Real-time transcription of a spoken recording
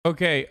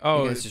Okay,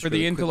 oh, for the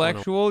really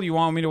intellectual, you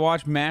want me to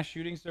watch mass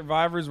shooting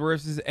survivors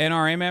versus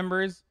NRA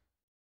members?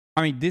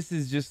 I mean, this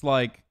is just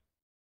like,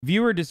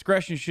 viewer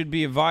discretion should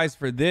be advised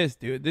for this,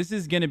 dude. This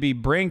is going to be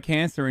brain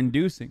cancer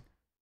inducing.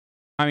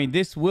 I mean,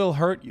 this will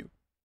hurt you.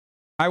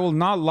 I will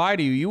not lie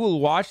to you. You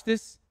will watch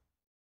this,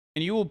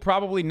 and you will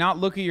probably not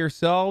look at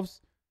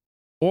yourselves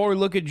or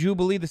look at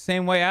Jubilee the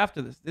same way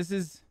after this. This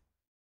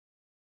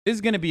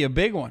is going to be a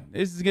big one.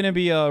 This is going to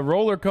be a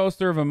roller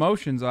coaster of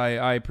emotions,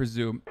 I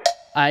presume.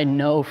 I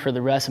know for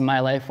the rest of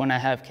my life when I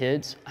have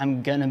kids,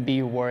 I'm gonna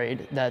be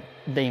worried that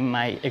they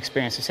might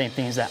experience the same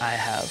things that I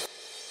have.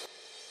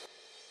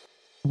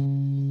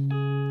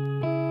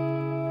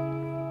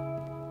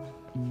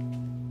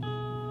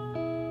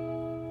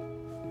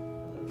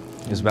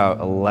 It was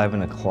about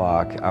 11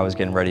 o'clock. I was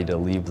getting ready to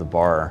leave the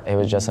bar. It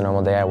was just a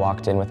normal day. I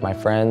walked in with my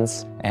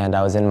friends, and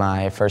I was in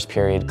my first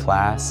period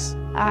class.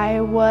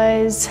 I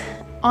was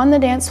on the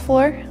dance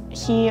floor.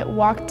 He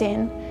walked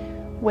in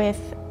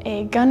with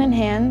a gun in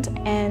hand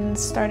and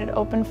started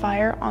open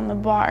fire on the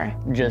bar.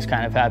 Just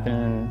kind of happened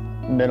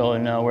in the middle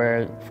of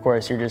nowhere. Of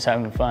course, you're just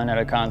having fun at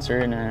a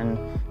concert, and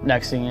then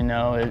next thing you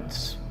know,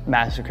 it's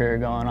massacre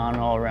going on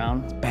all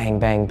around. Bang,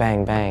 bang,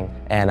 bang, bang.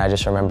 And I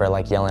just remember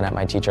like yelling at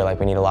my teacher, like,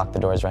 we need to lock the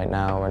doors right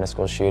now, we're in a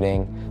school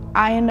shooting.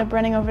 I ended up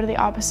running over to the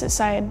opposite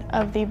side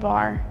of the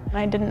bar.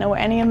 I didn't know where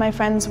any of my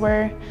friends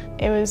were.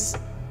 It was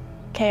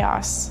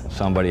chaos.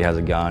 Somebody has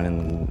a gun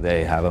and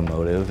they have a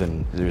motive,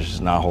 and there's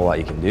just not a whole lot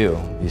you can do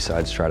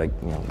besides try to,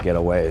 get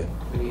away.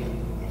 When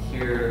you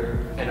hear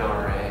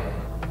NRA,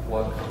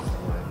 what comes to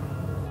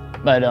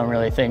mind? But I don't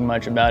really think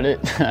much about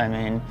it. I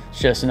mean,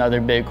 it's just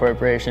another big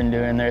corporation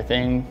doing their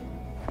thing.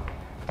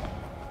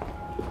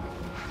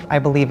 I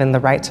believe in the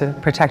right to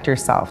protect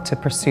yourself, to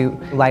pursue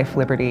life,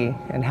 liberty,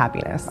 and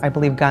happiness. I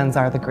believe guns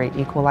are the great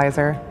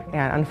equalizer,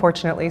 and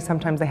unfortunately,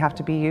 sometimes they have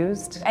to be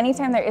used.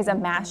 Anytime there is a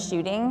mass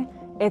shooting,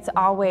 it's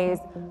always,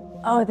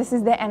 oh, this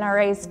is the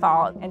NRA's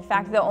fault. In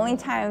fact, the only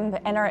time the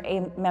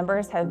NRA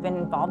members have been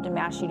involved in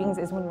mass shootings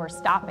is when we're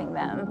stopping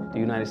them. The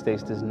United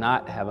States does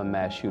not have a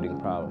mass shooting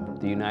problem.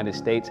 The United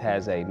States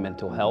has a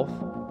mental health,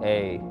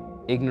 a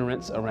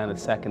ignorance around the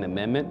Second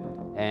Amendment,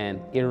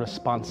 and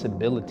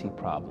irresponsibility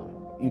problem.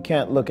 You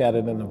can't look at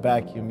it in a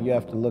vacuum. You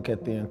have to look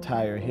at the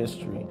entire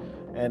history.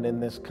 And in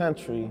this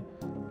country,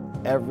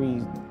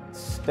 every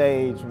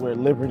stage where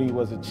liberty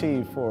was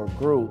achieved for a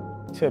group,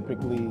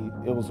 typically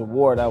it was a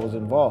war that was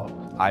involved.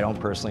 I don't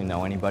personally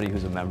know anybody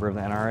who's a member of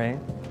the NRA.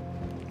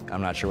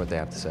 I'm not sure what they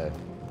have to say.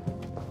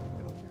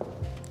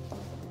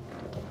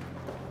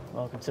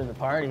 Welcome to the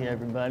party,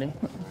 everybody.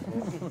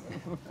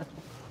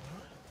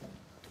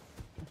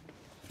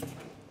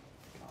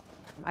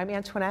 I'm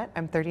Antoinette,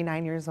 I'm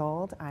 39 years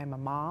old, I'm a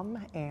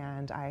mom,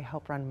 and I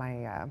help run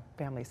my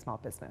family small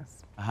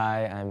business.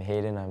 Hi, I'm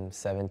Hayden, I'm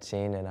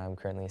 17, and I'm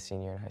currently a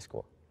senior in high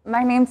school.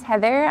 My name's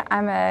Heather.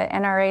 I'm a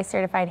NRA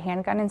certified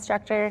handgun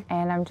instructor,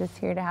 and I'm just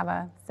here to have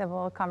a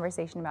civil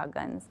conversation about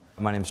guns.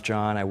 My name's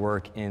John. I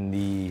work in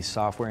the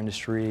software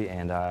industry,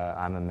 and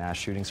I'm a mass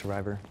shooting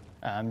survivor.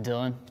 I'm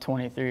Dylan,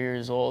 23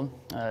 years old,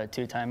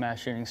 two-time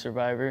mass shooting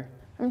survivor.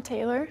 I'm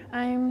Taylor.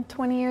 I'm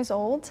 20 years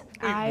old.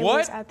 I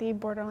was at the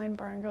borderline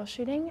bar and girl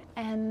shooting,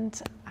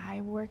 and I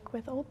work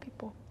with old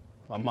people.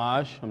 I'm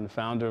Maj. I'm the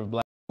founder of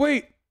Black.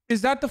 Wait,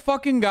 is that the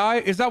fucking guy?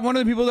 Is that one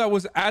of the people that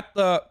was at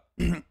the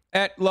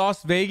at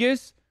Las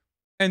Vegas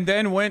and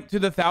then went to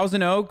the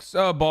Thousand Oaks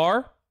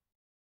bar?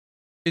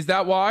 Is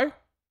that why?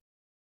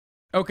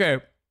 Okay,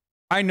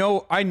 I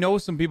know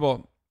some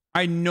people.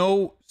 I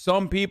know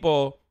some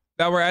people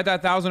that were at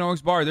that Thousand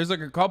Oaks bar. There's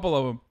like a couple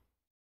of them.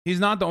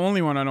 He's not the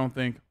only one, I don't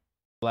think.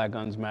 Black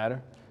Guns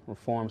Matter.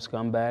 Reform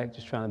scumbag,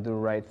 just trying to do the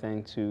right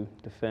thing to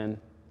defend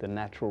the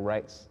natural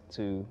rights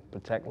to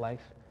protect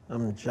life.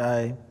 I'm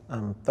Jai.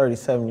 I'm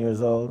 37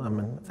 years old. I'm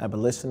an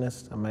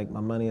abolitionist. I make my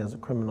money as a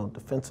criminal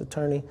defense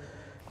attorney.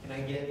 Can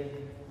I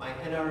get my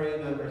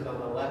NRA members on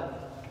the left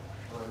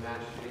and my mass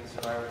shooting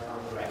survivors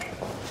on the right?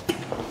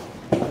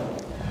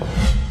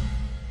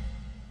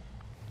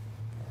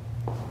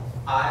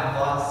 I've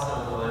lost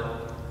someone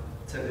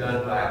to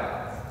gun violence.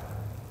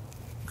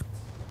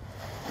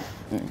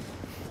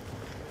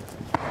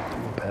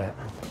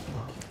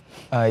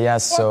 Yeah,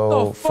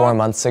 so 4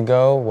 months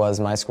ago was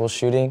my school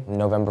shooting.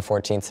 November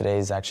 14th, today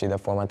is actually the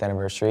 4-month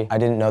anniversary. I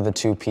didn't know the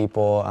two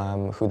people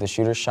who the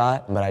shooter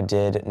shot, but I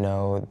did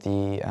know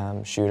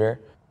the shooter.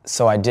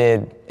 So I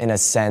did, in a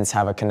sense,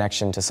 have a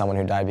connection to someone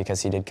who died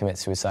because he did commit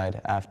suicide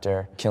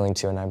after killing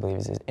 2 and I believe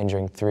is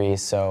injuring 3.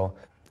 So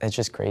it's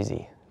just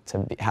crazy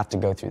to have to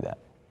go through that.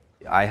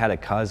 I had a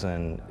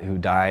cousin who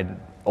died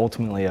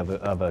ultimately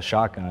of a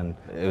shotgun.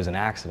 It was an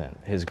accident.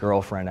 His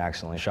girlfriend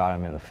accidentally shot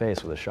him in the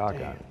face with a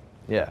shotgun.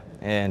 Yeah,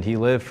 and he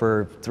lived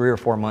for 3 or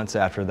 4 months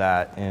after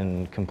that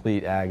in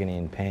complete agony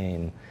and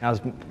pain. I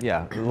was,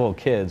 a little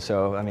kid,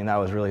 so I mean that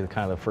was really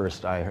kind of the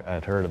first I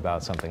had heard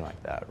about something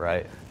like that,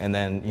 right? And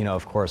then,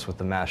 of course, with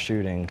the mass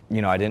shooting,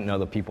 I didn't know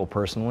the people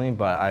personally,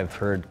 but I've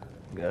heard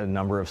a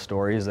number of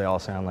stories. They all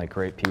sound like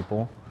great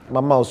people. My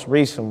most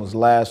recent was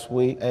last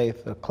week. A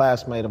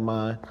classmate of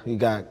mine, he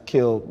got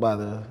killed by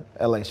the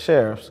LA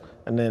sheriffs.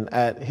 And then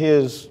at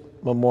his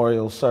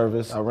memorial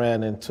service, I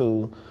ran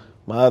into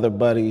my other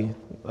buddy,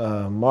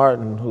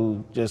 Martin,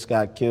 who just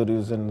got killed. He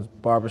was in the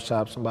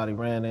barbershop. Somebody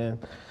ran in,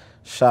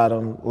 shot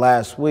him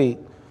last week.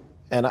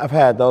 And I've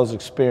had those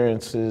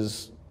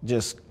experiences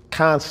just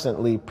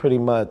constantly pretty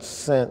much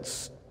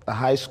since the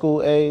high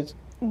school age.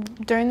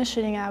 During the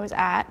shooting I was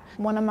at,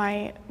 one of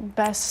my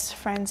best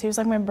friends, he was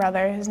like my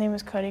brother, his name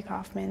was Cody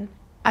Kaufman.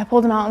 I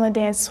pulled him out on the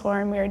dance floor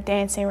and we were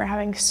dancing. We were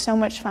having so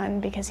much fun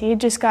because he had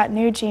just got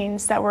new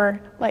jeans that were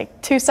like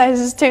 2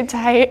 sizes too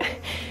tight.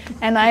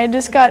 And I had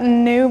just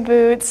gotten new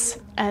boots.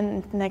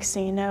 And next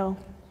thing you know,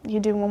 you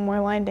do one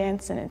more line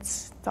dance and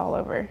it's all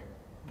over.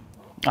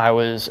 I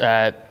was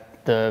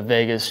at the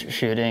Vegas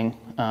shooting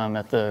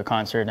at the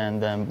concert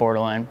and then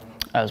Borderline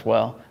as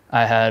well.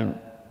 I had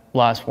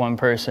lost one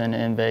person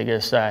in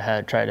Vegas that I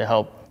had tried to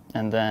help.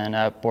 And then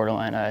at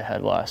Borderline, I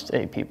had lost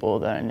 8 people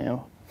that I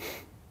knew.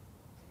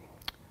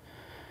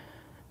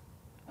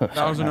 Oh,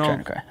 sorry, I'm not trying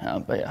to cry,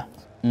 but yeah.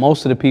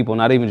 Most of the people,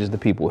 not even just the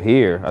people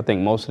here, I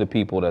think most of the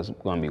people that's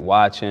going to be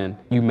watching,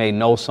 you may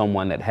know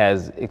someone that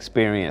has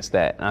experienced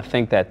that. And I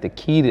think that the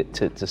key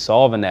to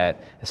solving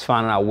that is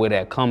finding out where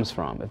that comes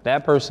from. If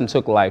that person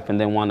took life and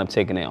then wound up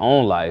taking their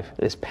own life,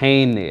 there's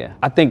pain there.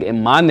 I think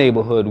in my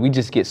neighborhood, we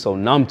just get so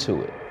numb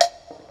to it.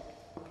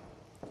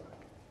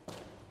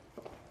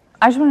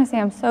 I just want to say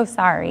I'm so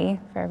sorry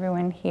for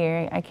everyone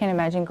here. I can't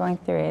imagine going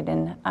through it.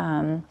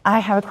 And I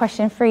have a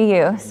question for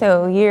you.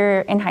 So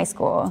you're in high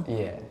school.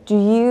 Yeah. Do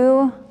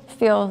you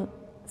feel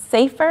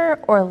safer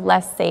or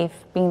less safe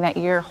being that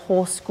your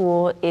whole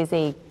school is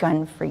a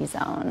gun-free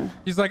zone?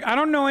 He's like, I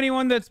don't know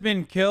anyone that's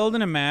been killed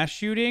in a mass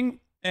shooting,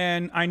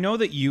 and I know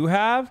that you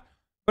have,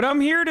 but I'm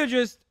here to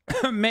just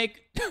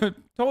make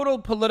total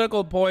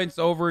political points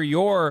over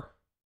your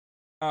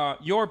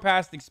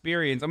past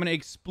experience. I'm going to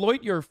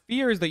exploit your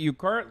fears that you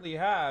currently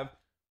have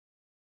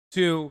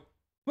to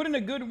put in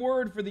a good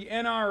word for the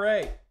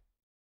NRA.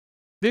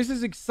 This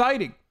is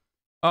exciting.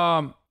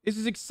 This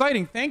is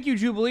exciting. Thank you,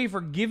 Jubilee, for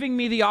giving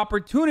me the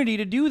opportunity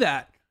to do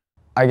that.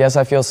 I guess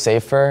I feel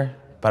safer,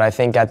 but I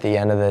think at the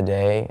end of the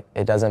day,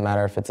 it doesn't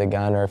matter if it's a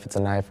gun or if it's a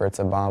knife or it's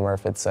a bomb or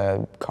if it's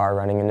a car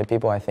running into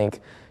people. I think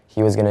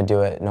he was going to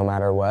do it no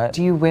matter what.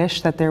 Do you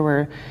wish that there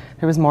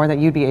was more that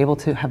you'd be able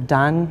to have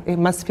done? It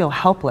must feel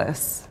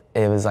helpless.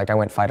 It was like I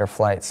went fight or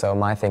flight, so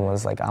my thing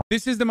was like...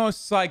 This is the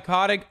most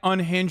psychotic,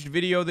 unhinged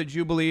video that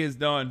Jubilee has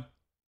done.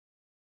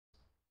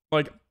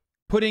 Like,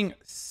 putting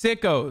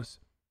sickos,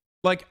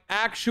 like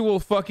actual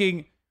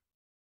fucking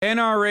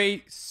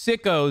NRA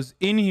sickos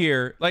in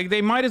here. Like,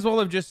 they might as well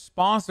have just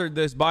sponsored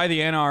this by the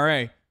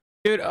NRA.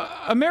 Dude,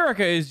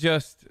 America is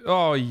just,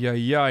 oh,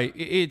 yeah,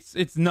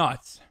 it's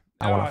nuts.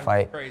 I want to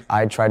fight.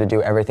 I tried to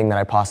do everything that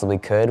I possibly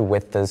could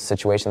with the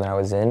situation that I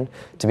was in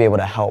to be able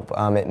to help.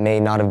 It may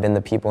not have been the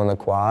people in the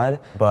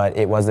quad, but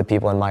it was the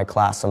people in my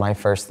class. So my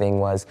first thing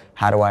was,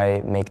 how do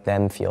I make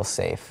them feel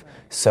safe?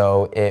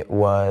 So it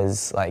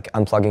was like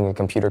unplugging a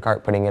computer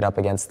cart, putting it up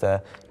against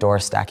the door,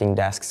 stacking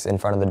desks in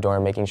front of the door,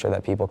 making sure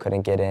that people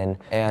couldn't get in.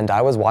 And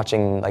I was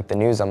watching like the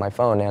news on my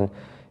phone, and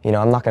you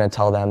know, I'm not going to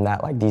tell them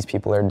that like these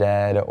people are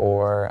dead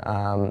or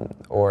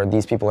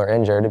these people are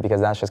injured,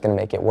 because that's just going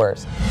to make it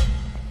worse.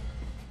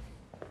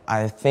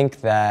 I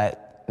think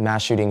that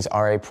mass shootings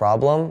are a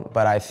problem,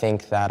 but I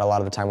think that a lot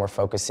of the time we're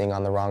focusing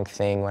on the wrong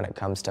thing when it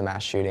comes to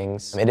mass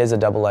shootings. It is a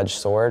double-edged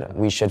sword.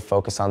 We should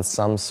focus on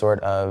some sort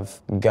of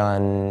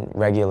gun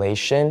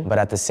regulation, but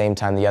at the same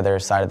time, the other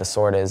side of the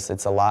sword is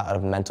it's a lot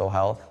of mental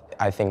health.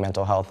 I think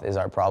mental health is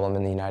our problem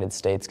in the United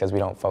States because we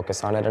don't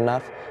focus on it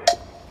enough.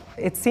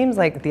 It seems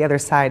like the other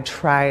side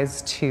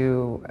tries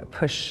to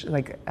push,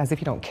 like, as if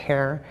you don't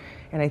care.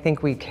 And I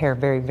think we care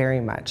very, very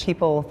much.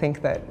 People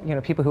think that, you know,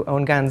 people who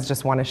own guns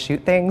just want to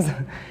shoot things.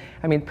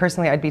 I mean,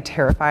 personally, I'd be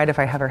terrified if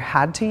I ever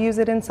had to use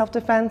it in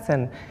self-defense,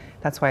 and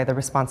that's why the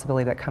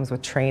responsibility that comes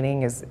with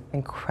training is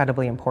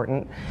incredibly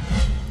important.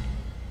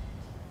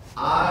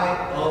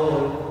 I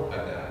own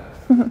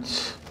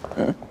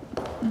a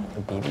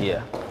gun.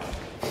 Yeah.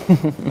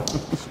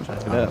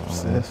 Straight up,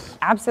 sis.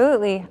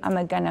 Absolutely, I'm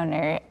a gun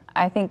owner.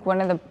 I think one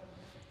of the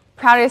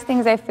proudest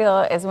things I feel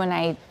is when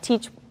I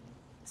teach,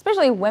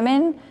 especially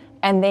women,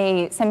 and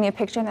they send me a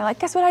picture and they're like,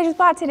 guess what I just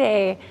bought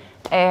today?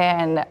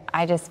 And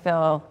I just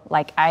feel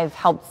like I've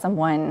helped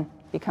someone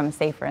become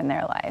safer in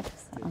their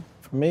life. So.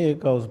 For me, it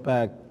goes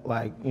back,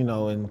 like, you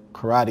know, in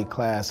karate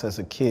class as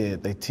a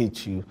kid, they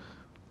teach you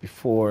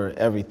before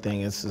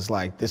everything, it's just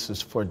like, this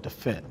is for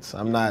defense.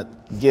 I'm not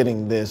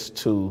getting this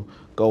to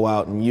go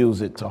out and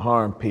use it to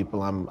harm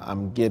people.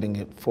 I'm getting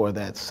it for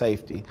that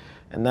safety.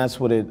 And that's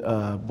what it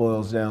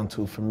boils down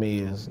to for me,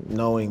 is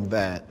knowing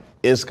that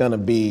it's gonna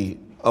be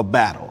a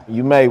battle.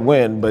 You may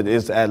win, but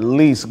it's at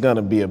least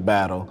gonna be a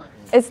battle.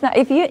 It's not,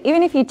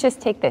 even if you just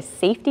take the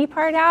safety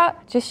part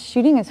out, just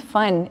shooting is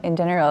fun in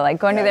general. Like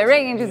going to the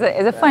range is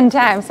a fun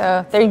time.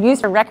 So they're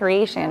used for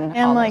recreation. And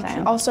all like the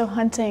time. also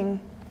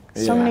hunting.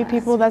 So many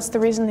people, that's the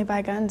reason they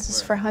buy guns,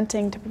 is for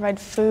hunting, to provide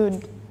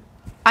food.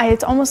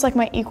 It's almost like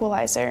my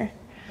equalizer.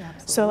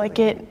 So like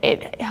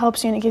it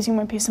helps you and it gives you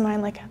more peace of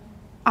mind. Like,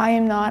 I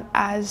am not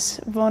as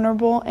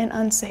vulnerable and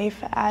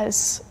unsafe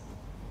as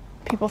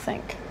people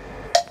think.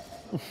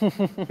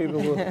 People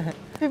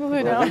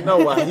who don't. know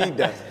why he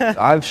does it.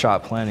 I've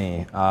shot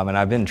plenty, and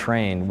I've been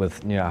trained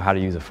with how to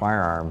use a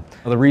firearm.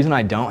 The reason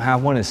I don't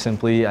have one is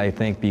simply, I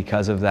think,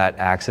 because of that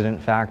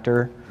accident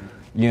factor.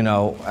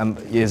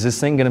 Is this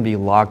thing going to be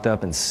locked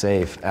up and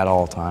safe at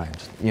all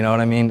times? You know what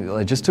I mean?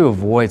 Like, just to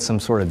avoid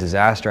some sort of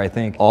disaster, I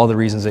think all the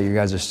reasons that you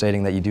guys are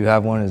stating that you do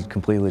have one is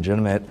completely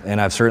legitimate,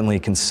 and I've certainly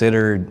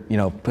considered,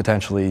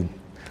 potentially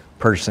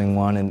purchasing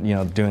one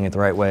and, doing it the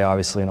right way,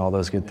 obviously, and all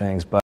those good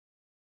things. But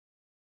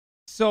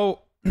So,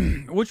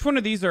 which one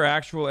of these are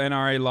actual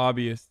NRA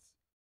lobbyists?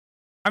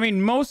 I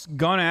mean, most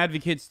gun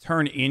advocates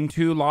turn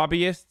into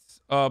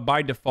lobbyists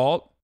by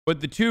default. But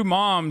the two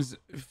moms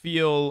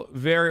feel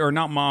or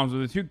not moms, but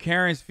the two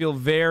Karens feel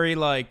very,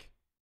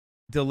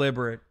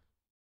 deliberate.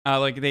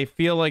 They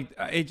feel like,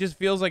 it just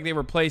feels like they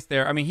were placed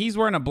there. I mean, he's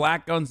wearing a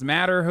Black Guns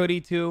Matter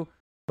hoodie, too.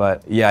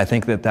 But, yeah, I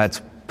think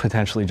that's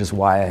potentially just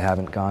why I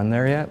haven't gone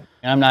there yet.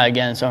 I'm not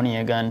against owning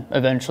a gun.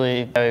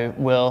 Eventually, I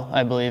will.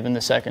 I believe in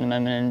the Second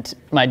Amendment.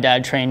 My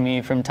dad trained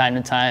me from time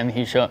to time.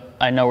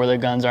 I know where the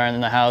guns are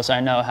in the house. I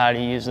know how to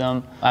use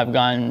them. I've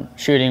gone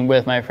shooting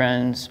with my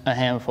friends a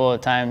handful of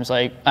times.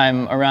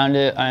 I'm around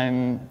it.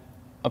 I'm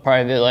a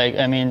part of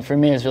it. For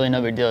me, it's really no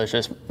big deal. It's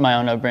just my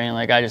own upbringing.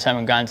 I just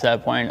haven't gotten to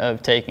that point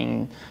of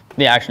taking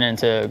the action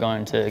into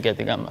going to get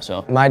the gun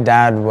myself. My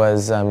dad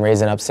was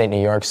raised in upstate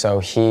New York, so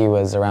he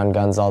was around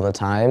guns all the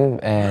time,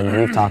 and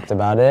we've talked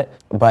about it.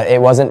 But it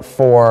wasn't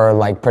for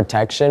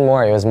protection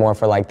more, it was more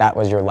for that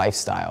was your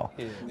lifestyle,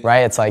 right?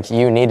 It's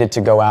you needed to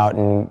go out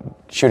and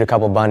shoot a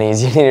couple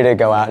bunnies, you needed to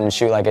go out and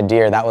shoot a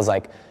deer. That was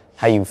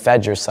how you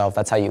fed yourself,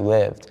 that's how you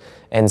lived.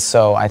 And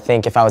so I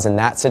think if I was in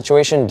that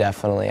situation,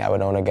 definitely I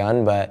would own a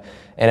gun, but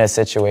in a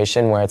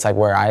situation where it's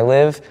where I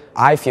live,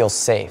 I feel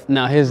safe.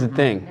 Now here's the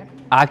thing.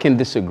 I can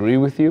disagree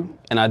with you,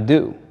 and I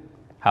do.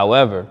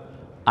 However,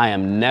 I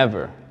am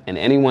never, and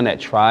anyone that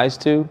tries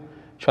to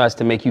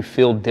make you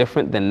feel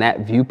different than that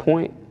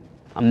viewpoint,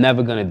 I'm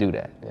never gonna do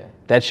that. Yeah.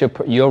 That's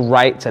your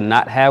right to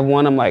not have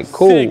one. I'm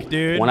cool. Sick,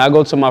 dude. When I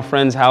go to my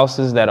friends'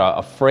 houses that are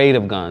afraid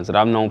of guns, that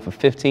I've known for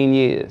 15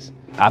 years,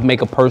 I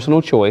make a personal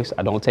choice.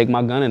 I don't take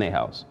my gun in their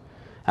house.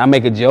 I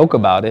make a joke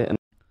about it.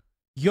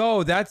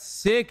 Yo, that's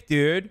sick,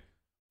 dude.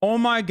 Oh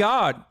my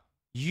God.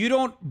 You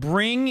don't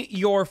bring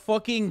your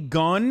fucking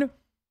gun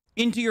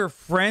into your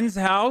friend's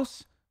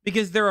house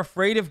because they're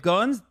afraid of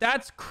guns?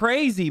 That's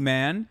crazy,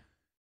 man.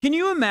 Can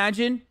you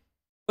imagine?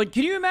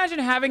 Can you imagine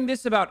having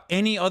this about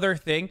any other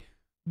thing?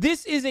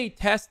 This is a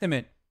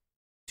testament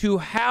to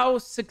how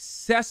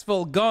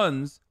successful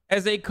guns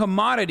as a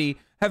commodity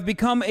have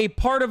become a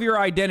part of your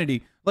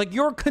identity.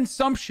 Your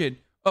consumption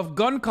of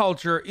gun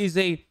culture is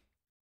a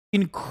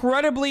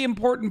incredibly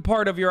important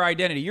part of your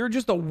identity. You're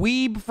just a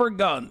weeb for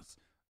guns,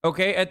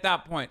 okay, at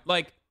that point.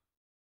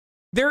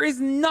 There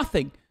is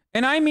nothing,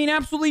 and I mean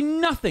absolutely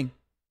nothing,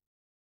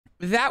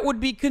 that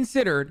would be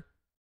considered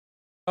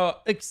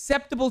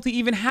acceptable to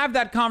even have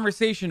that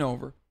conversation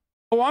over.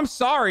 Oh, I'm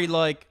sorry,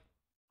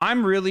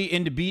 I'm really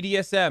into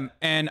BDSM,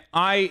 and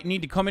I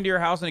need to come into your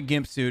house in a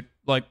gimp suit.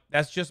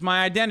 That's just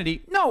my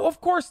identity. No, of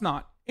course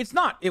not. It's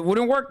not. It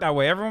wouldn't work that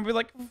way. Everyone would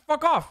be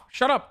fuck off.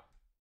 Shut up.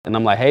 And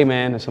I'm hey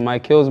man, if somebody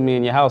kills me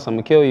in your house, I'm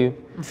gonna kill you.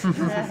 You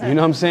know what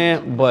I'm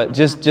saying? But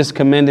just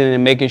commending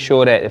and making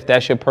sure that if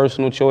that's your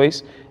personal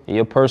choice and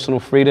your personal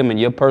freedom and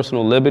your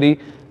personal liberty,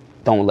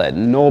 don't let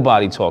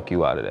nobody talk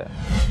you out of that.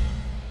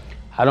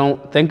 I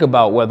don't think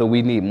about whether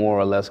we need more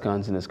or less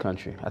guns in this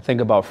country. I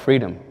think about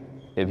freedom.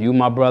 If you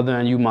my brother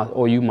and you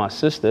my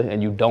sister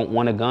and you don't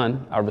want a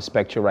gun, I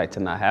respect your right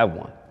to not have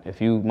one. If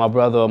you my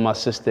brother or my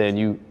sister and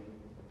you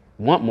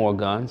want more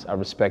guns, I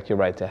respect your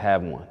right to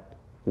have one.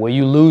 Where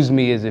you lose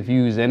me is if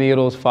you use any of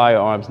those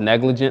firearms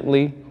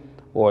negligently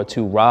or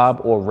to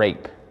rob or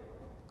rape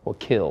or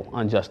kill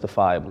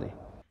unjustifiably.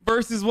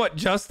 Versus what?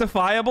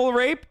 Justifiable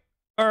rape?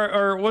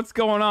 Or what's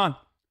going on?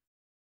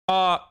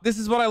 This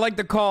is what I like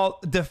to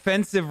call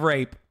defensive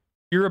rape.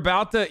 You're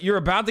about to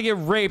get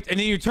raped, and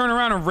then you turn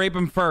around and rape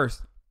him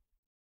first.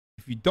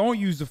 If you don't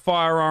use a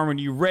firearm when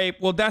you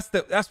rape, well, that's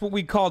what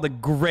we call the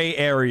gray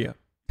area.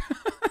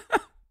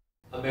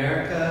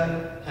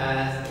 America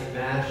has a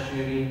mass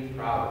shooting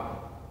problem.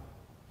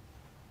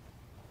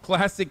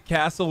 Classic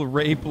castle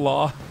rape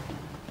law.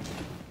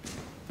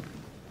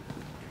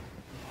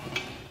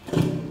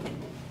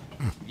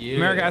 Yeah.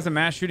 America has a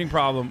mass shooting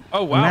problem.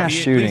 Oh, wow. Mass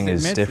shooting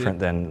is different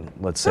than,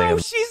 let's say... Bro,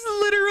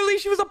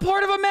 she was a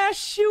part of a mass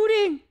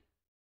shooting.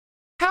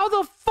 How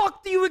the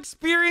fuck do you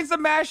experience a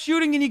mass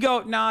shooting and you go,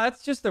 nah,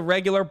 that's just a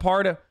regular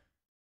part of...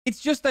 It's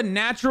just a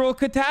natural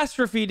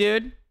catastrophe,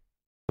 dude.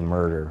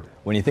 Murder.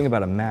 When you think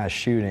about a mass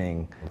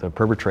shooting, the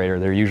perpetrator,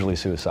 they're usually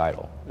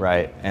suicidal,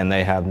 right? And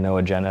they have no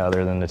agenda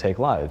other than to take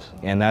lives.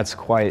 And that's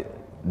quite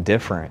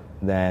different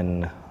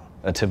than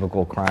a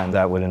typical crime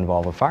that would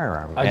involve a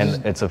firearm.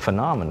 It's a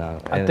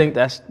phenomenon. I think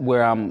that's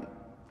where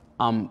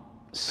I'm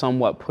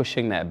somewhat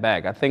pushing that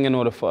back. I think in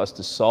order for us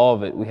to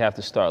solve it, we have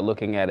to start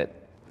looking at it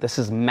This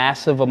is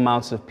massive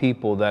amounts of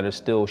people that are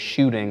still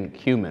shooting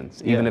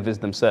humans, even if it's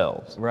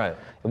themselves. Right.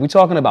 If we're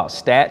talking about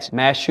stats,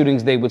 mass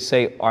shootings, they would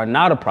say, are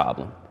not a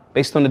problem,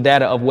 based on the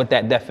data of what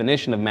that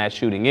definition of mass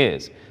shooting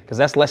is, because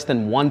that's less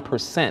than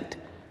 1%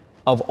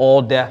 of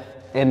all death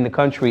in the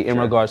country in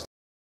regards to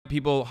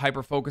people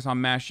hyper-focus on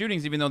mass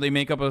shootings, even though they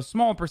make up a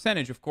small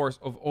percentage, of course,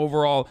 of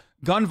overall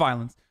gun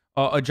violence.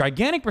 A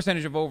gigantic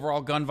percentage of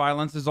overall gun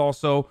violence is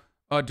also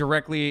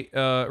directly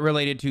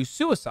related to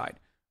suicide.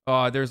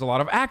 There's a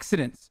lot of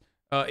accidents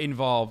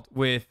involved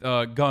with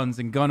guns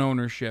and gun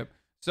ownership.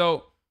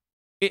 So,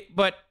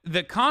 but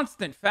the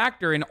constant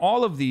factor in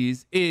all of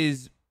these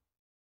is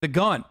the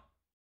gun.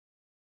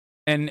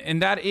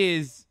 And that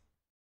is,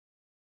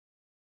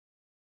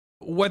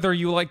 whether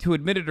you like to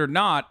admit it or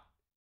not,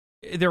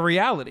 the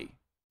reality.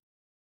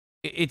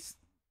 It's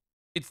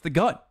the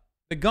gun.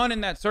 The gun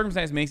in that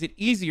circumstance makes it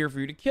easier for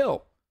you to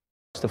kill.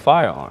 the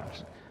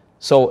firearms.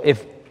 So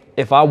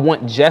if I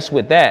went just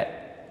with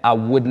that, I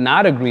would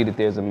not agree that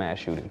there's a mass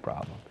shooting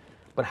problem.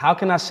 But how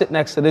can I sit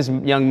next to this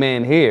young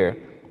man here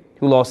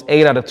who lost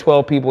 8 out of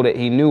 12 people that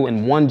he knew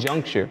in one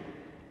juncture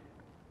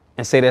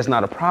and say that's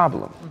not a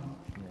problem?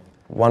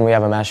 One, we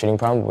have a mass shooting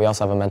problem, but we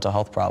also have a mental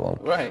health problem.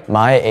 Right.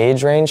 My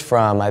age range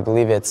from, I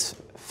believe it's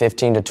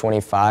 15 to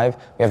 25,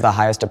 we have the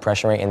highest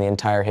depression rate in the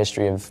entire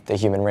history of the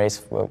human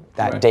race.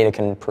 That data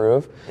can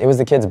prove. It was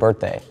the kid's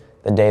birthday,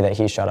 the day that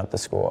he shut up the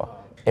school.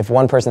 If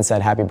one person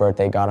said happy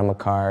birthday, got him a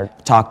card,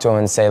 talked to him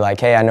and say like,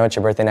 hey, I know it's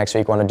your birthday next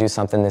week, want to do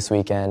something this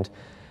weekend.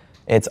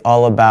 It's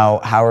all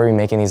about how are we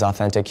making these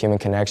authentic human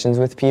connections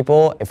with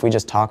people. If we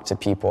just talk to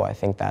people, I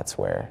think that's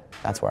where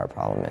our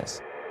problem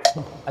is.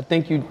 I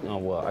think you, oh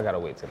well, I gotta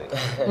wait today.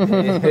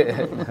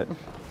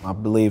 I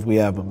believe we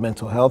have a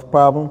mental health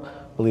problem.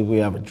 I believe we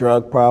have a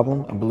drug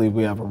problem. I believe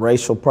we have a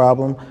racial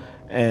problem.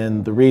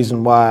 And the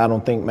reason why I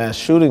don't think mass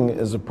shooting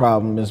is a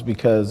problem is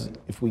because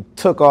if we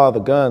took all the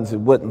guns, it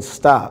wouldn't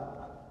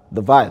stop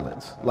the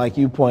violence, like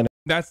you pointed.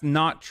 That's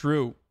not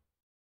true.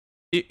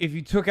 If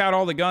you took out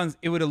all the guns,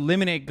 it would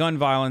eliminate gun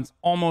violence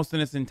almost in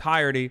its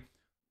entirety.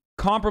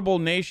 Comparable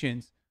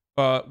nations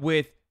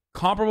with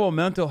comparable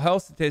mental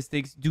health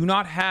statistics do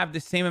not have the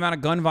same amount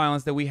of gun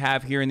violence that we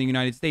have here in the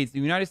United States. The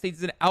United States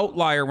is an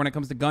outlier when it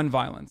comes to gun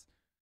violence.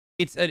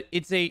 It's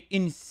a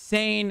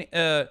insane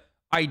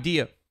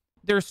idea.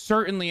 There's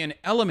certainly an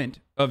element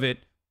of it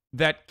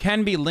that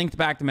can be linked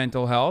back to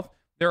mental health.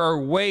 There are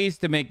ways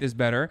to make this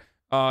better.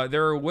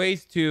 There are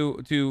ways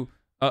to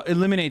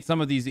eliminate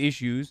some of these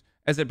issues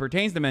as it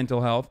pertains to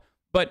mental health.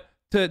 But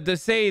to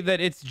say that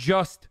it's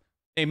just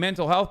a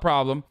mental health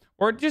problem,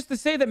 or just to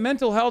say that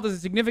mental health is a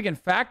significant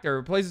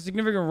factor, plays a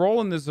significant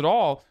role in this at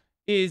all,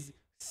 is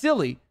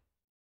silly.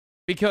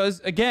 Because,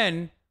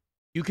 again,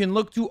 you can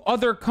look to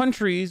other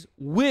countries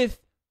with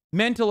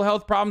mental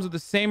health problems at the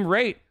same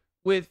rate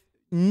with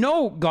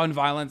no gun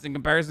violence in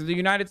comparison to the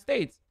United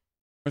States.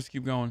 Let's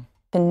keep going.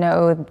 To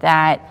know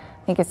that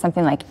I think it's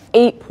something like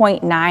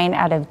 8.9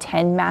 out of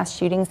 10 mass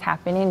shootings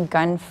happen in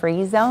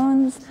gun-free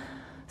zones.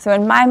 So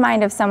in my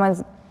mind, if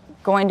someone's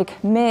going to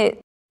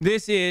commit...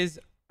 This is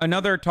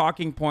another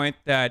talking point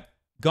that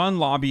gun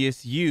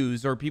lobbyists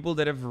use, or people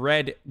that have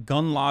read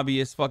gun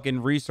lobbyists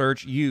fucking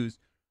research use.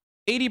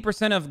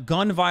 80% of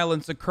gun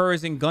violence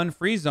occurs in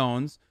gun-free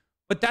zones,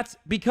 but that's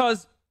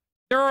because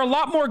there are a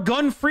lot more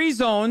gun-free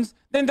zones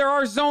than there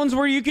are zones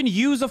where you can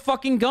use a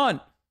fucking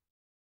gun.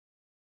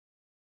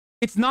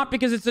 It's not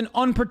because it's an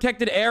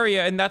unprotected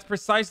area, and that's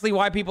precisely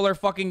why people are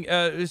fucking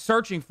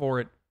searching for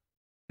it.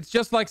 It's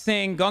just like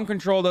saying gun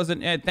control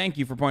doesn't... thank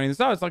you for pointing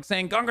this out. It's like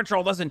saying gun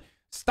control doesn't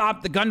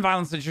stop the gun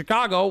violence in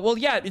Chicago. Well,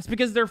 yeah, it's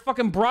because they're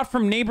fucking brought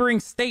from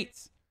neighboring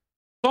states.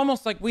 It's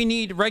almost like we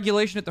need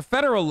regulation at the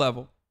federal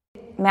level.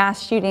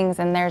 Mass shootings,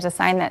 and there's a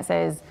sign that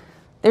says,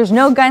 there's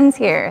no guns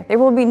here. There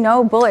will be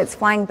no bullets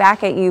flying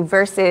back at you,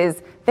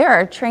 versus there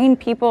are trained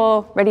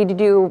people ready to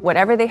do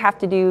whatever they have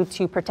to do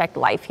to protect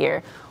life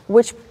here.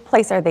 Which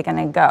place are they going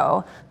to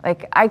go?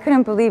 Like, I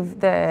couldn't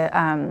believe the,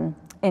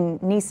 in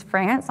Nice,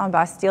 France, on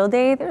Bastille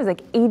Day, there was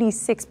like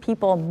 86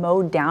 people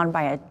mowed down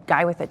by a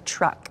guy with a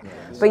truck.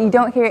 But you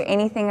don't hear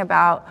anything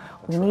about,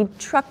 we need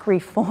truck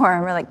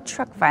reform or like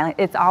truck violence.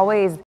 It's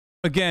always...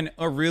 Again,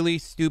 a really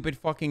stupid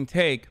fucking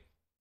take,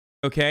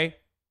 okay?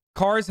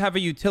 Cars have a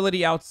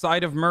utility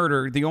outside of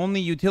murder. The only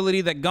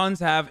utility that guns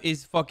have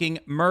is fucking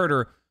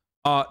murder.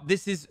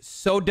 This is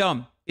so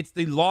dumb. It's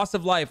the loss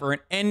of life or an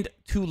end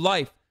to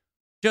life.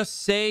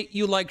 Just say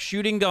you like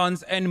shooting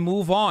guns and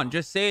move on.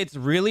 Just say it's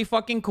really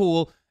fucking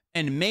cool,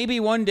 and maybe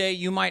one day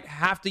you might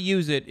have to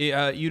use it.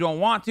 You don't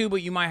want to,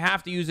 but you might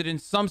have to use it in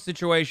some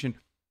situation.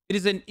 It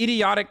is an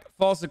idiotic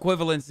false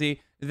equivalency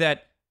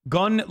that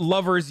gun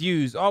lovers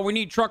use. Oh, we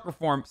need truck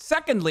reform.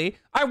 Secondly,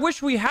 I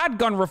wish we had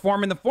gun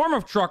reform in the form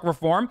of truck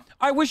reform.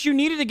 I wish you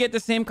needed to get the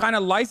same kind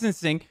of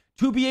licensing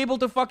to be able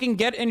to fucking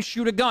get and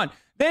shoot a gun.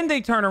 Then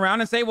they turn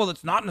around and say, well,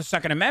 it's not in the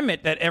Second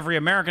Amendment that every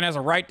American has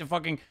a right to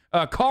fucking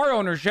car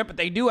ownership, but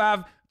they do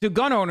have to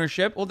gun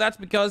ownership. Well, that's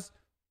because,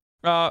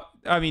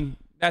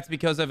 that's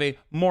because of a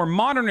more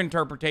modern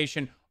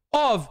interpretation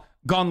of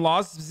gun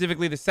laws,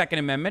 specifically the Second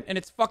Amendment, and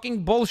it's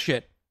fucking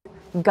bullshit.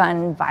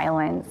 gun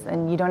violence,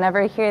 and you don't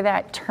ever hear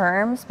that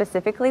term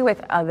specifically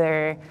with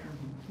other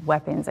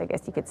weapons, I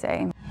guess you could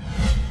say.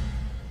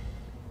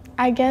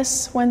 I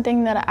guess one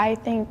thing that I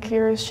think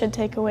viewers should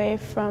take away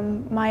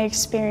from my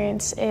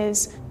experience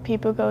is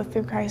people go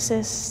through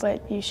crisis,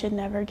 but you should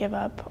never give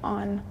up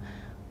on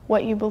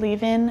what you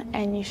believe in,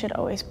 and you should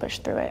always push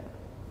through it.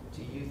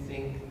 Do you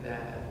think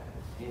that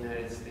the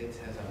United States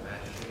has a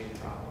mass shooting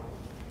problem?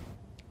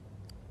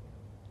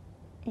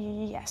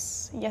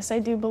 Yes, I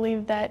do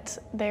believe that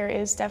there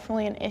is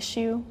definitely an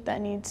issue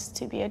that needs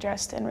to be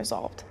addressed and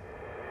resolved.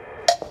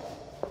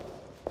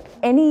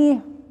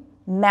 Any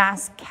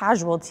mass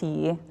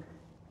casualty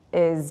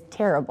is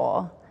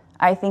terrible.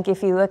 I think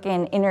if you look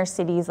in inner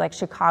cities like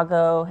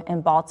Chicago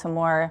and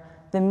Baltimore,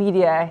 the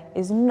media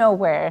is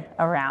nowhere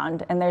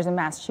around, and there's a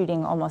mass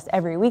shooting almost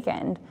every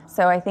weekend.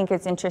 So I think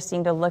it's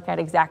interesting to look at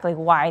exactly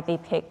why they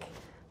pick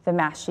the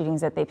mass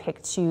shootings that they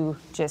pick to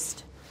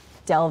just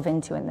delve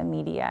into in the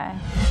media.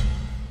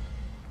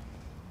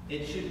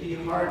 It should be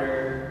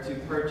harder to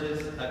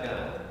purchase a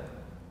gun.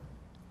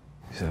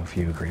 So if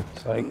you agree.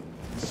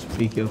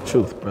 Speak your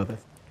truth, brother.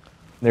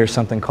 There's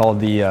something called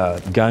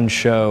the gun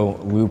show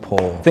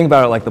loophole. Think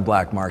about it like the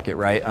black market,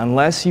 right?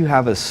 Unless you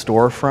have a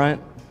storefront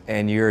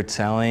and you're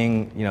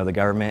telling, the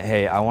government,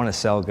 hey, I want to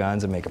sell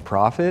guns and make a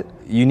profit,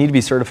 you need to be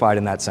certified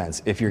in that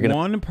sense. If you're gonna—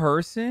 One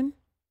person?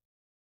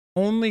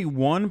 Only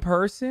one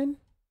person?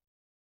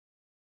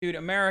 Dude,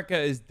 America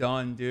is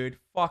done, dude.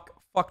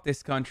 Fuck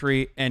this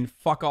country and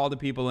fuck all the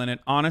people in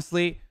it.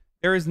 Honestly,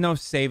 there is no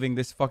saving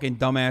this fucking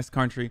dumbass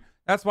country.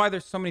 That's why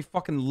there's so many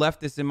fucking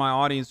leftists in my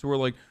audience who are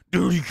like,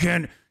 dude, you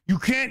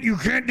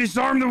can't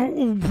disarm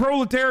the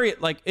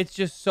proletariat. Like, it's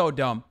just so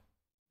dumb.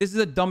 This is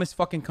the dumbest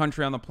fucking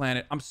country on the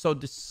planet. I'm so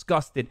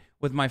disgusted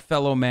with my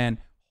fellow man.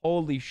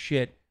 Holy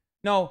shit.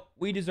 No,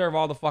 we deserve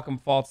all the fucking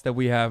faults that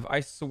we have. I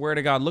swear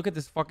to God, look at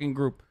this fucking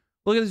group.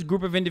 Look at this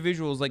group of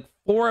individuals. Like,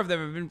 4 of them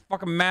have been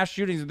fucking mass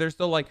shootings, and they're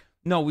still like,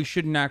 no, we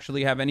shouldn't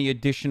actually have any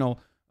additional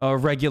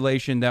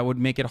regulation that would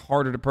make it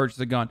harder to purchase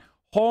a gun.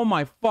 Oh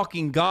my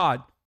fucking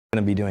God.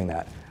 Going to be doing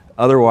that.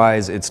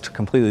 Otherwise, it's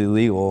completely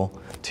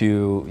legal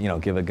to,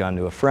 give a gun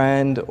to a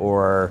friend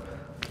or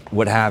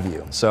what have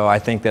you. So I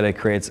think that it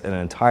creates an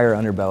entire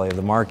underbelly of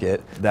the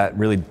market that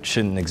really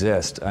shouldn't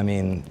exist. I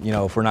mean,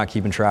 if we're not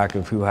keeping track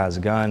of who has a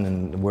gun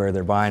and where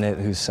they're buying it,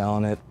 who's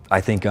selling it,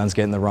 I think guns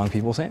get in the wrong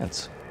people's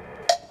hands.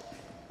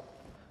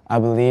 I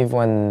believe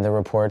when the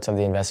reports of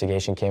the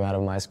investigation came out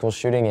of my school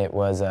shooting, it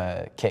was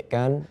a kit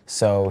gun.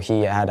 So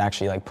he had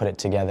actually put it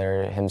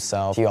together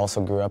himself. He also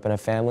grew up in a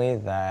family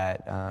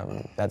that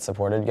that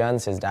supported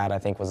guns. His dad, I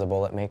think, was a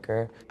bullet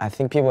maker. I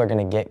think people are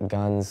gonna get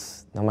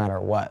guns no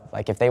matter what.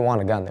 Like, if they want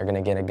a gun, they're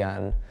gonna get a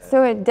gun.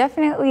 So it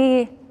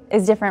definitely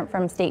is different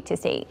from state to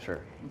state.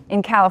 Sure.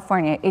 In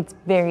California, it's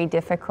very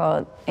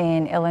difficult.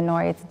 In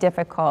Illinois, it's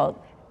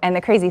difficult. And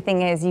the crazy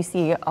thing is, you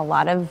see a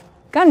lot of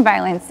gun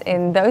violence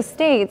in those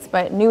states,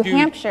 but New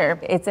Hampshire,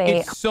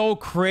 it's so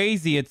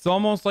crazy. It's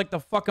almost like the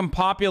fucking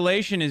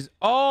population is,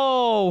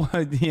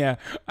 yeah.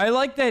 I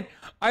like that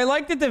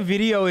the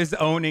video is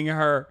owning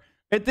her.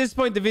 At this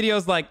point, the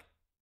video's like,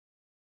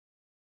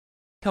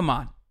 come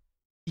on,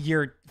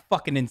 you're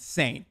fucking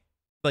insane.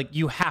 Like,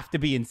 you have to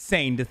be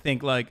insane to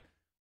think like,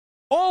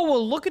 oh,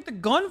 well, look at the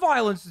gun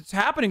violence that's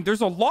happening.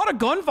 There's a lot of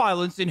gun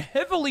violence in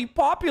heavily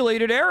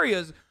populated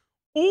areas.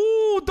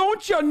 Oh,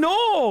 don't you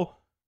know?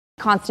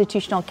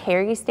 Constitutional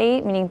carry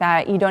state, meaning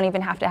that you don't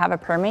even have to have a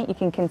permit, you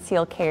can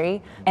conceal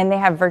carry, and they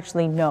have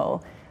virtually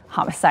no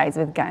homicides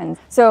with guns.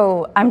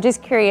 So I'm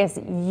just curious,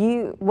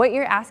 what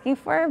you're asking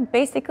for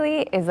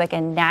basically is like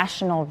a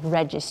national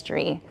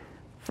registry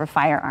for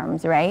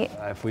firearms, right?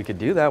 If we could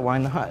do that, why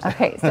not?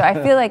 Okay, so I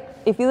feel like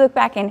if you look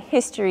back in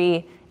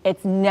history,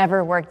 it's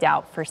never worked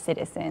out for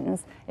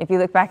citizens. If you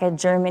look back at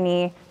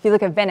Germany, if you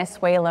look at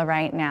Venezuela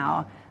right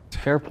now.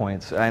 Fair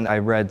points. And I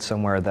read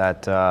somewhere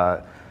that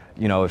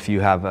if you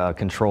have a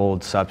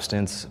controlled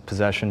substance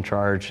possession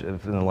charge in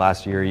the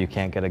last year, you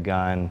can't get a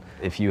gun.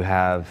 If you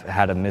have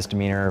had a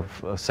misdemeanor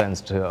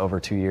sentenced to over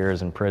 2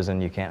 years in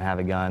prison, you can't have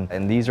a gun.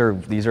 And these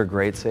are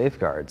great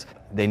safeguards.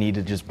 They need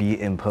to just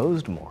be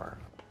imposed more.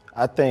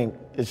 I think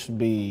it should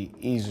be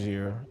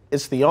easier.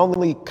 It's the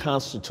only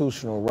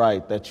constitutional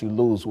right that you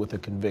lose with a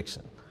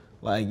conviction.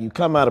 Like, you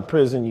come out of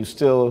prison, you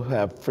still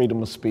have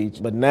freedom of speech,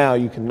 but now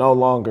you can no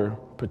longer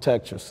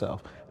protect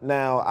yourself.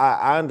 Now,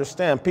 I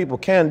understand people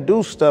can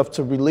do stuff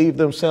to relieve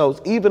themselves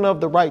even of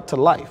the right to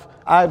life.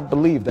 I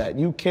believe that.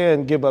 You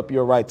can give up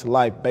your right to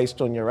life based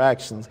on your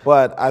actions,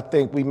 but I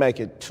think we make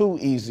it too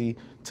easy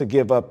to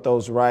give up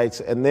those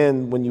rights. And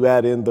then when you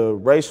add in the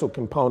racial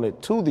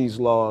component to these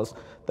laws,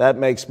 that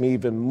makes me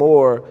even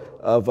more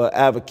of an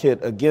advocate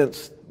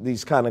against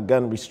these kind of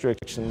gun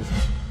restrictions.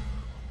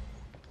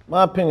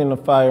 My opinion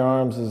of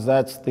firearms is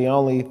that's the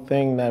only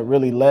thing that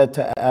really led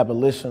to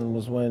abolition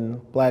was when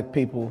black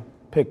people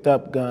picked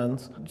up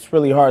guns. It's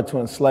really hard to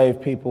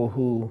enslave people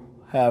who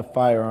have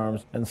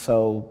firearms. And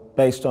so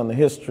based on the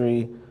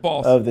history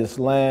of this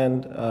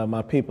land,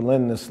 my people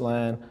in this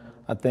land,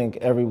 I think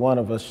every one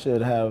of us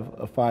should have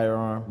a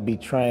firearm, be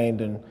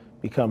trained and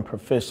become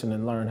proficient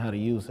and learn how to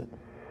use it.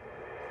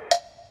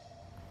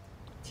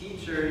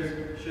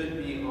 Teachers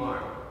should be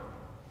armed.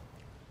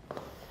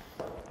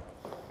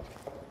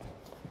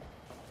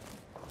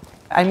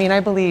 I mean, I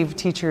believe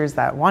teachers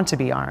that want to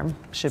be armed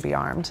should be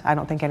armed. I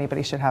don't think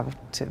anybody should have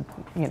to,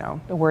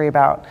 worry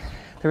about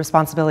the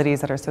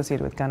responsibilities that are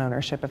associated with gun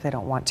ownership if they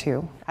don't want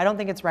to. I don't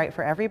think it's right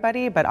for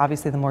everybody, but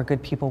obviously the more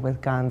good people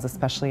with guns,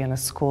 especially in a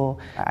school,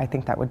 I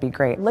think that would be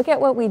great. Look at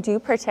what we do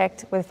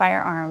protect with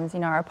firearms,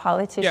 our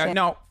politicians. Yeah,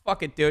 no,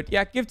 fuck it, dude.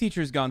 Yeah, give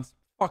teachers guns.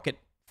 Fuck it.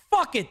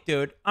 Fuck it,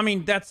 dude. I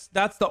mean, that's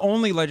the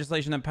only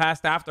legislation that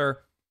passed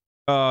after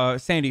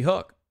Sandy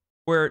Hook,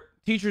 where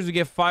teachers would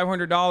get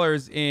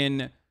 $500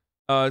 in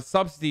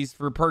subsidies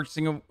for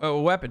purchasing a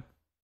weapon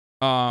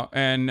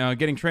and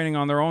getting training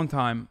on their own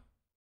time.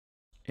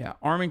 Yeah,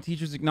 arming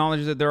teachers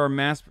acknowledges that there are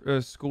mass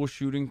school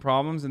shooting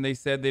problems, and they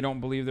said they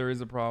don't believe there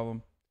is a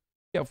problem.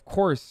 Yeah, of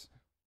course.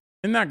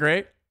 Isn't that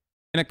great?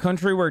 In a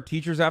country where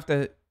teachers have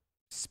to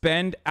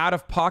spend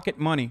out-of-pocket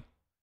money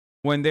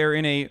when they're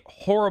in a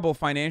horrible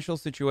financial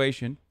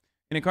situation,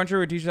 in a country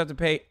where teachers have to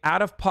pay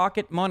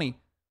out-of-pocket money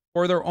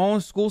for their own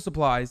school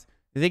supplies,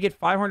 they get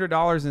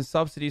 $500 in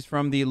subsidies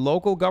from the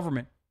local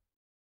government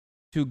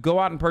to go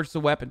out and purchase a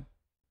weapon.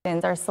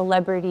 Our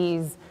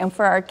celebrities, and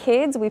for our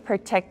kids, we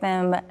protect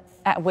them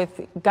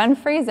with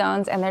gun-free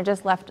zones, and they're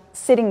just left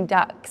sitting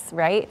ducks,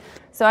 right?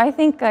 So I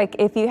think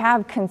if you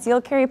have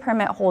concealed carry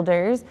permit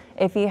holders,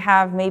 if you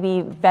have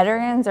maybe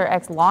veterans or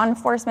ex-law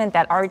enforcement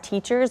that are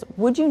teachers,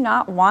 would you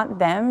not want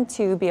them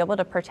to be able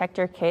to protect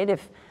your kid?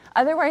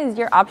 Otherwise,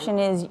 your option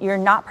is you're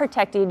not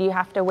protected. You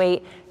have to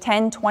wait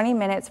 10, 20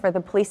 minutes for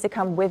the police to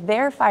come with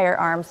their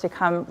firearms to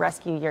come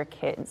rescue your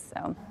kids.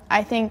 So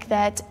I think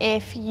that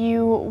if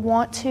you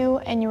want to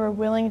and you are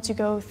willing to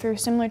go through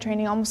similar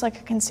training, almost like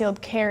a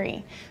concealed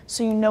carry,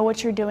 so you know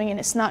what you're doing and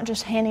it's not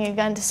just handing a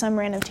gun to some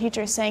random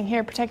teacher saying,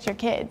 here, protect your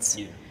kids.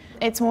 Yeah.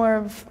 It's more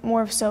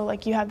of so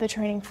like you have the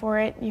training for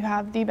it, you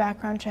have the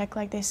background check,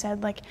 like they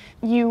said, like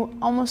you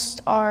almost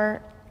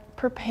are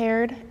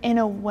prepared in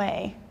a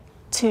way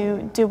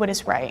to do what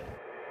is right.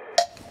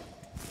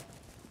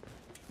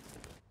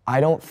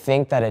 I don't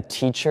think that a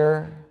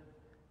teacher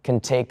can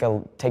take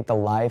the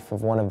life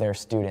of one of their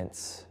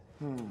students.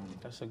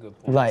 That's a good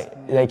point.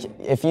 Like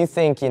if you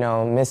think,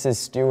 Mrs.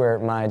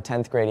 Stewart, my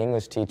 10th grade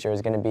English teacher, is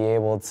going to be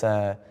able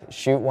to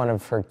shoot one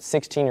of her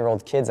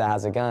 16-year-old kids that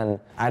has a gun,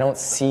 I don't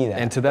see that.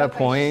 And to that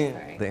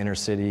point, the inner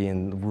city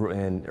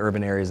and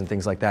urban areas and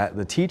things like that,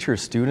 the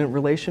teacher-student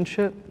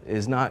relationship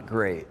is not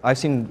great. I've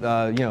seen,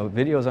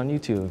 videos on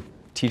YouTube of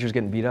teachers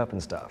getting beat up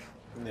and stuff,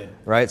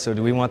 right? So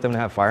do we want them to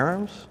have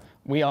firearms?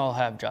 We all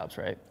have jobs,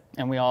 right?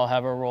 And we all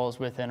have our roles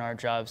within our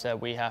jobs that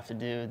we have to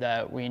do,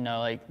 that we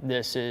know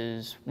this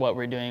is what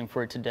we're doing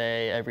for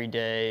today, every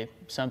day.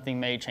 Something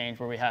may change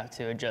where we have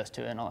to adjust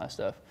to it and all that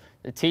stuff.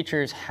 The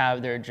teachers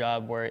have their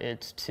job where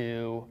it's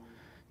to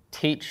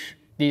teach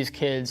these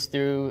kids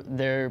through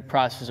their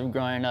process of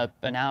growing up.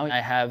 But now I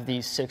have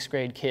these 6th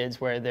grade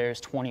kids where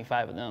there's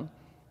 25 of them.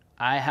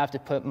 I have to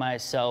put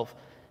myself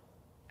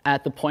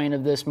at the point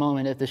of this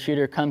moment. If the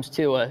shooter comes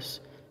to us,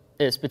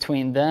 it's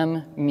between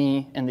them,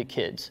 me, and the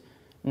kids.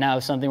 Now,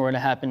 if something were to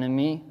happen to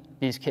me,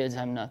 these kids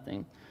have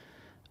nothing.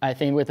 I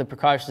think with the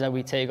precautions that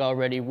we take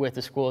already with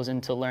the schools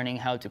into learning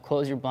how to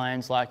close your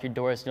blinds, lock your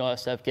doors, do all that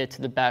stuff, get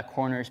to the back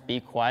corners,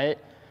 be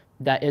quiet,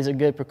 that is a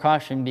good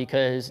precaution,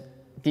 because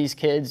these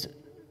kids,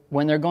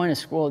 when they're going to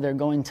school, they're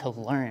going to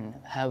learn,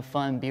 have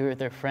fun, be with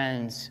their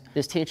friends.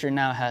 This teacher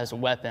now has a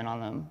weapon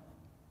on them.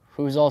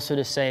 Who's also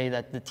to say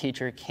that the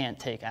teacher can't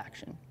take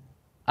action?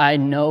 I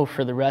know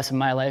for the rest of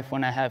my life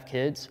when I have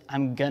kids,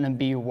 I'm gonna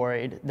be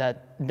worried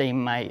that they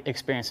might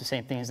experience the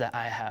same things that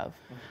I have.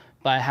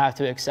 But I have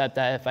to accept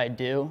that if I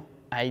do,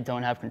 I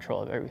don't have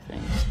control of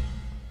everything.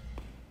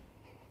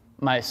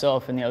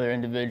 Myself and the other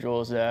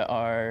individuals that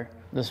are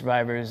the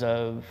survivors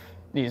of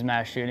these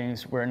mass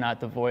shootings, we're not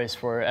the voice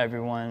for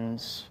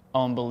everyone's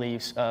own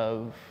beliefs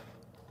of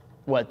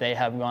what they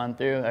have gone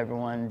through.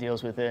 Everyone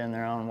deals with it in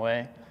their own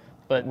way.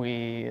 But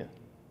we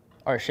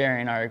are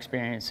sharing our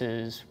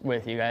experiences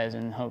with you guys,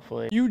 and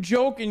hopefully... You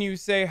joke and you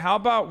say, how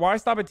about, why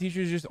stop at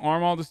teachers, just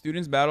arm all the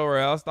students battle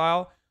royale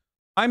style?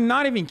 I'm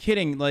not even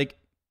kidding.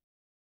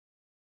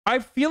 I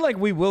feel like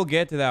we will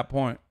get to that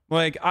point.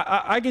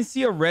 I can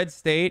see a red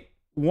state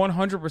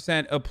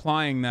 100%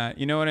 applying that.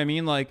 You know what I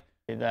mean?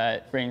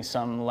 That brings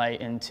some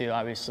light into,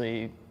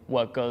 obviously,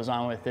 what goes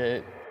on with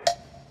it.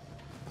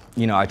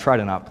 I try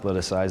to not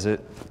politicize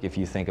it. If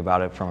you think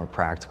about it from a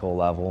practical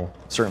level,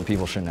 certain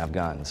people shouldn't have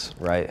guns,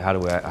 right? How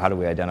do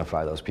we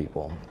identify those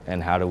people?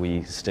 And how do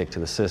we stick to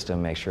the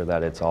system, make sure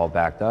that it's all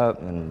backed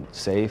up and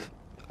safe?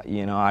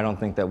 I don't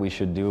think that we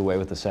should do away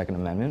with the Second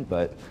Amendment,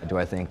 but do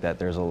I think that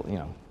there's a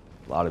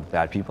lot of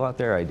bad people out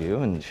there? I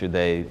do. And should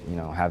they,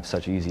 have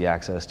such easy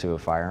access to a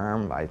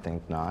firearm? I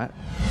think not.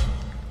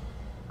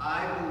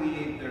 I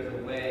believe there's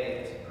a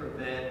way to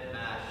prevent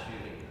mass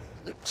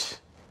shootings.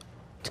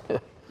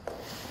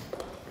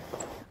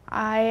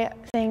 I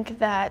think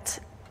that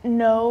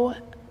no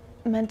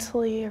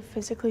mentally or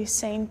physically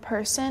sane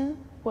person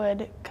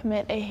would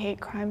commit a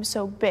hate crime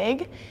so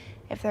big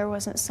if there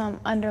wasn't some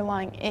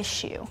underlying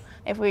issue.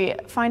 If we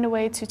find a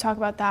way to talk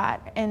about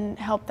that and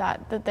help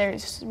that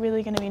there's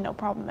really going to be no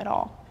problem at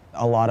all.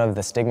 A lot of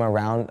the stigma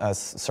around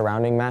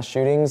surrounding mass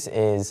shootings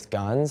is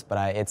guns,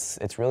 but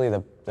it's really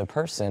the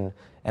person.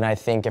 And I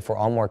think if we're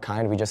all more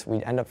kind,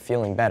 we end up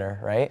feeling better,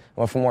 right?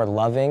 And if we're more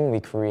loving, we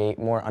create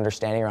more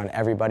understanding around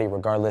everybody,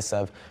 regardless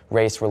of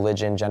race,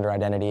 religion, gender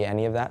identity,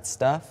 any of that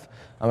stuff.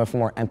 If we're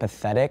more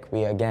empathetic,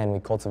 we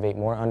cultivate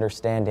more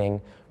understanding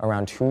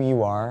around who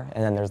you are,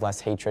 and then there's less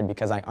hatred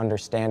because I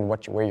understand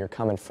where you're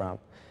coming from.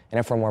 And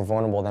if we're more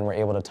vulnerable, then we're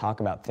able to talk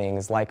about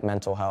things like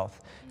mental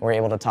health. We're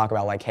able to talk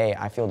about like, hey,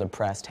 I feel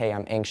depressed. Hey,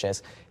 I'm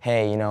anxious.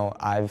 Hey, you know,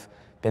 I've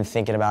been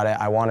thinking about it.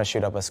 I want to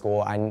shoot up a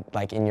school. And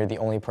you're the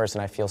only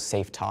person I feel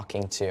safe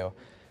talking to. You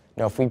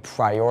know, if we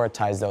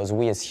prioritize those,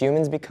 we as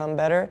humans become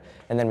better,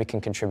 and then we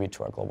can contribute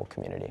to our global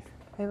community.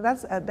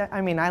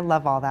 I mean, I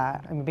love all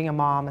that. I mean, being a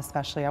mom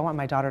especially, I want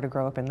my daughter to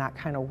grow up in that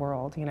kind of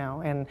world, you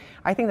know, and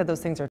I think that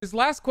those things are... This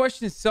last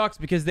question sucks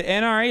because the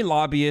NRA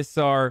lobbyists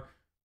are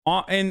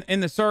in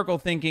the circle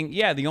thinking,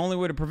 yeah, the only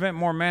way to prevent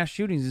more mass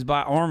shootings is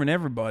by arming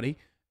everybody.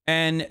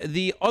 And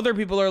the other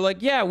people are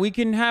like, yeah, we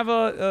can have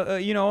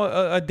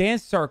a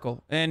dance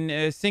circle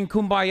and sing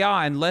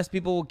Kumbaya and less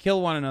people will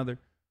kill one another.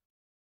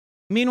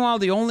 Meanwhile,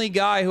 the only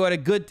guy who had a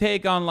good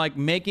take on like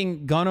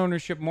making gun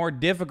ownership more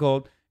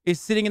difficult is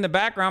sitting in the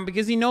background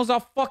because he knows how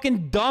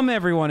fucking dumb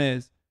everyone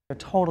is. They're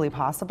totally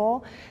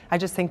possible. I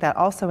just think that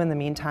also in the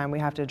meantime, we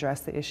have to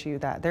address the issue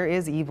that there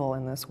is evil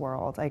in this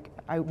world. Like,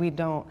 we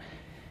don't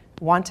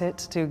want it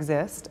to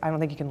exist. I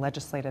don't think you can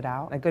legislate it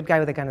out. A good guy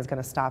with a gun is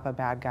going to stop a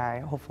bad guy,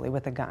 hopefully,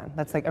 with a gun.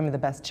 That's like, I mean, the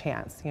best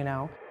chance, you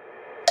know?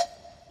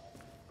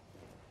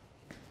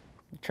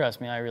 Trust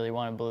me, I really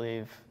want to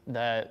believe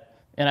that,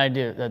 and I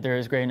do, that there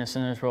is greatness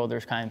in this world,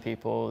 there's kind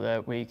people,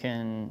 that we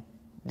can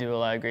do a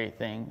lot of great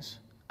things.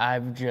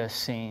 I've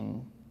just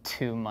seen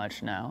too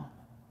much now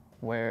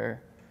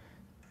where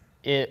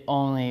it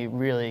only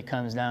really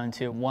comes down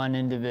to one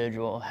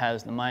individual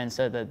has the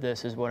mindset that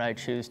this is what I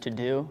choose to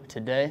do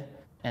today,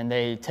 and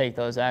they take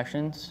those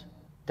actions.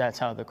 That's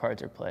how the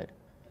cards are played.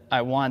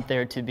 I want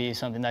there to be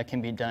something that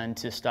can be done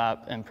to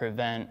stop and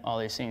prevent all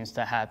these things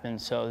to happen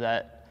so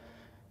that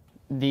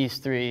these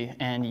three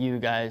and you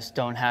guys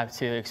don't have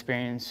to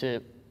experience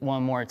it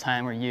one more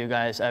time, or you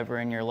guys ever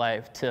in your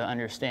life, to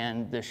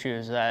understand the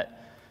shoes that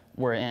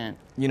we're in.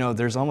 You know,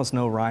 there's almost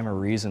no rhyme or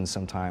reason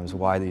sometimes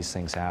why these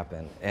things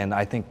happen, and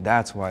I think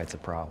that's why it's a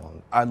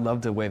problem. I'd love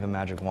to wave a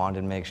magic wand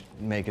and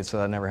make it so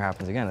that never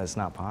happens again. It's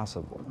not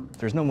possible.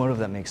 There's no motive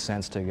that makes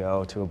sense to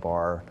go to a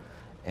bar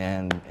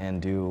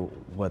and do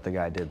what the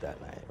guy did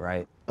that night,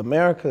 right?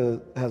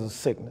 America has a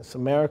sickness.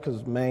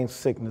 America's main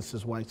sickness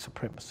is white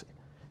supremacy.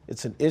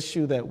 It's an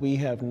issue that we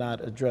have not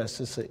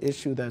addressed. It's an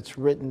issue that's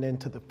written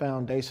into the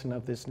foundation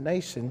of this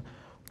nation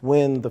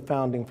when the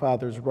founding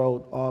fathers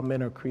wrote, all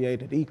men are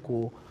created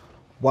equal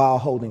while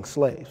holding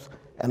slaves.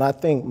 And I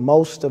think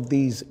most of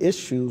these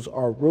issues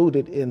are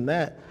rooted in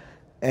that.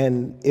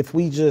 And if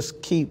we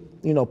just keep,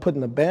 you know,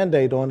 putting a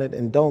Band-Aid on it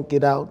and don't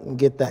get out and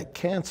get that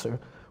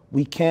cancer,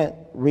 we can't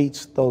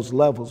reach those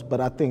levels.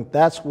 But I think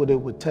that's what it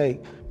would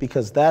take,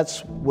 because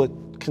that's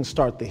what can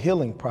start the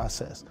healing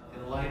process.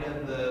 In light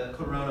of the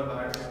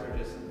coronavirus, we're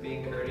just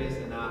being courteous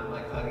and not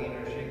like hugging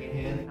or shaking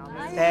hands.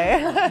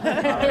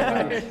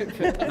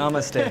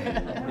 Namaste.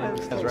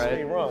 That's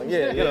right. Wrong.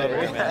 Yeah,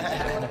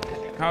 yeah.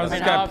 How is this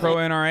guy pro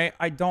NRA?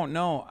 I don't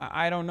know.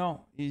 I don't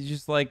know. He's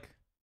just like,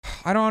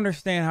 I don't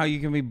understand how you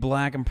can be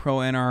black and pro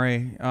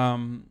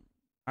NRA.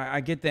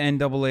 I get the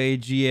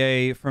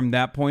NAAGA from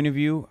that point of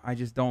view. I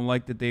just don't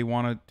like that they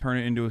want to turn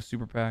it into a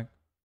super PAC.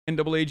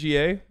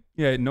 NAAGA?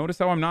 Yeah, notice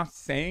how I'm not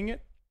saying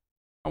it?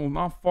 I will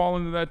not fall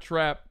into that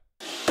trap.